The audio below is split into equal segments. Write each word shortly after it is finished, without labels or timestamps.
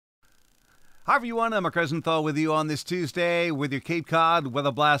Hi everyone, I'm Mark Rosenthal with you on this Tuesday with your Cape Cod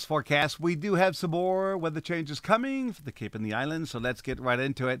Weatherblast forecast. We do have some more weather changes coming for the Cape and the Islands, so let's get right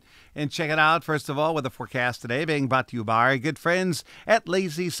into it and check it out. First of all, with the forecast today being brought to you by our good friends at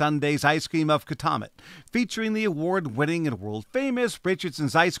Lazy Sundays Ice Cream of Katomet, featuring the award-winning and world-famous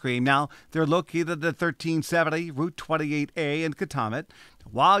Richardson's Ice Cream. Now, they're located at 1370 Route 28A in Katomet.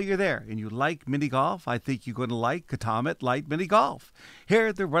 While you're there and you like mini golf, I think you're going to like Katomet Light Mini Golf.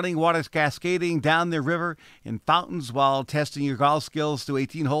 Here, they're running waters cascading down their river in fountains while testing your golf skills through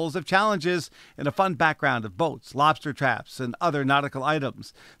 18 holes of challenges and a fun background of boats, lobster traps, and other nautical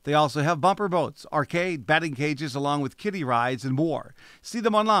items. They also have bumper boats, arcade, batting cages, along with kiddie rides and more. See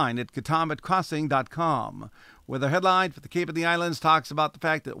them online at katometcrossing.com. Weather headline for the Cape and the Islands talks about the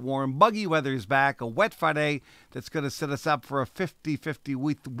fact that warm, buggy weather is back, a wet Friday that's going to set us up for a 50-50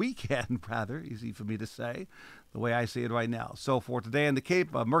 weekend, rather, easy for me to say, the way I see it right now. So for today in the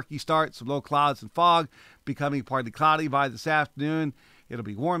Cape, a murky start, some low clouds and fog, becoming partly cloudy by this afternoon. It'll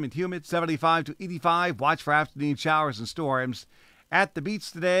be warm and humid, 75 to 85. Watch for afternoon showers and storms. At the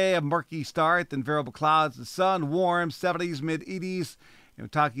beach today, a murky start, then variable clouds and sun, warm, 70s, mid-80s. And we're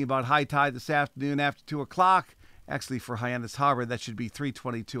talking about high tide this afternoon after 2 o'clock. Actually, for Hyannis Harbor, that should be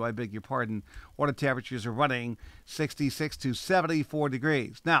 322. I beg your pardon. Water temperatures are running 66 to 74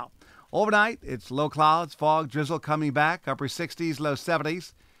 degrees. Now, overnight, it's low clouds, fog, drizzle coming back, upper 60s, low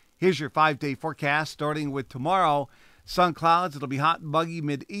 70s. Here's your 5-day forecast, starting with tomorrow. Sun clouds, it'll be hot and buggy,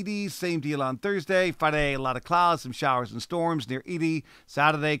 mid-80s. Same deal on Thursday. Friday, a lot of clouds, some showers and storms near 80.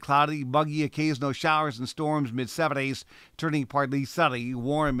 Saturday, cloudy, buggy, occasional showers and storms, mid-70s. Turning partly sunny,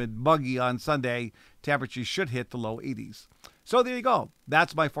 warm and buggy on Sunday. Temperatures should hit the low 80s. So there you go.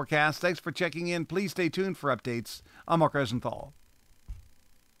 That's my forecast. Thanks for checking in. Please stay tuned for updates. I'm Mark Rosenthal.